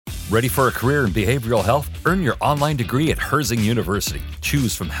Ready for a career in behavioral health? Earn your online degree at Herzing University.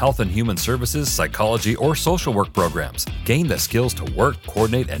 Choose from health and human services, psychology, or social work programs. Gain the skills to work,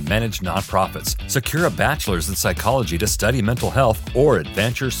 coordinate, and manage nonprofits. Secure a bachelor's in psychology to study mental health, or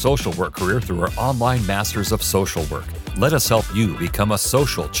advance your social work career through our online Masters of Social Work. Let us help you become a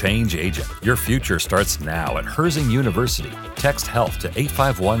social change agent. Your future starts now at Herzing University. Text HEALTH to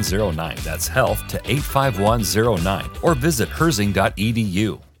 85109. That's HEALTH to 85109. Or visit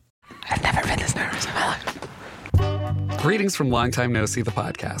herzing.edu. I've never been this nervous in my life. Greetings from Long Time No See, the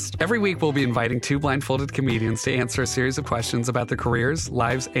podcast. Every week, we'll be inviting two blindfolded comedians to answer a series of questions about their careers,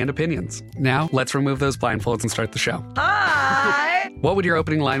 lives, and opinions. Now, let's remove those blindfolds and start the show. Hi! What would your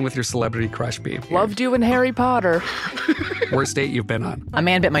opening line with your celebrity crush be? Loved you in Harry Potter. Worst date you've been on? A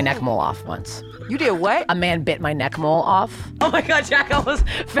man bit my neck mole off once. You did what? A man bit my neck mole off. Oh my God, Jack almost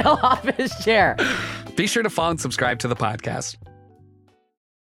fell off his chair. Be sure to follow and subscribe to the podcast.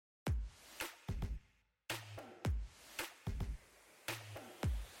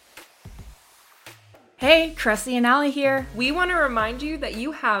 Hey, Cressy and Allie here. We want to remind you that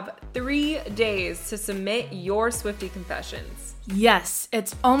you have 3 days to submit your Swiftie confessions. Yes,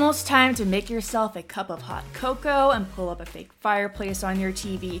 it's almost time to make yourself a cup of hot cocoa and pull up a fake fireplace on your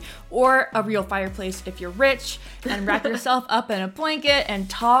TV, or a real fireplace if you're rich, and wrap yourself up in a blanket and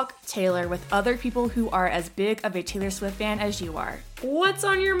talk Taylor with other people who are as big of a Taylor Swift fan as you are. What's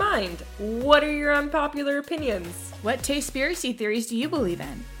on your mind? What are your unpopular opinions? What conspiracy theories do you believe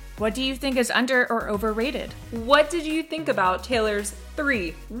in? What do you think is under or overrated? What did you think about Taylor's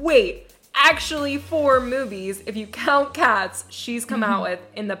 4 movies, if you count Cats, she's come out with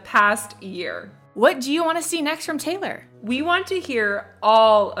in the past year? What do you want to see next from Taylor? We want to hear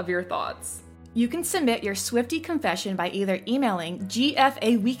all of your thoughts. You can submit your Swiftie confession by either emailing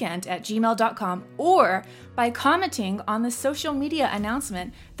gfaweekend@gmail.com or by commenting on the social media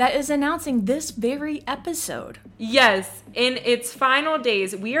announcement that is announcing this very episode. Yes, in its final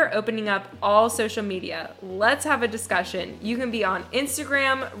days, we are opening up all social media. Let's have a discussion. You can be on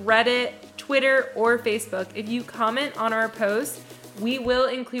Instagram, Reddit, Twitter, or Facebook. If you comment on our post, we will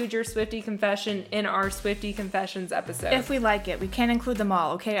include your Swiftie confession in our Swiftie Confessions episode. If we like it. We can't include them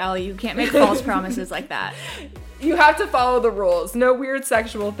all, okay, Allie? You can't make false promises like that. You have to follow the rules. No weird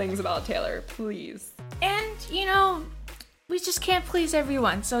sexual things about Taylor, please. And, you know, we just can't please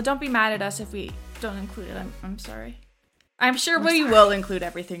everyone, so don't be mad at us if we don't include it. I'm sorry. I'm sure we will include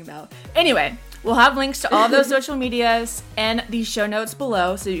everything, though. Anyway, we'll have links to all those social medias and the show notes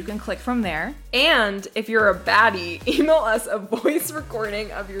below, so you can click from there. And if you're a baddie, email us a voice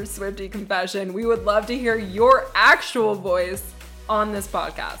recording of your Swiftie confession. We would love to hear your actual voice on this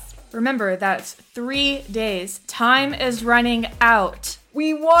podcast. Remember, that's 3 days. Time is running out.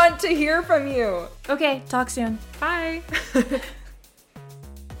 We want to hear from you. Okay, talk soon. Bye.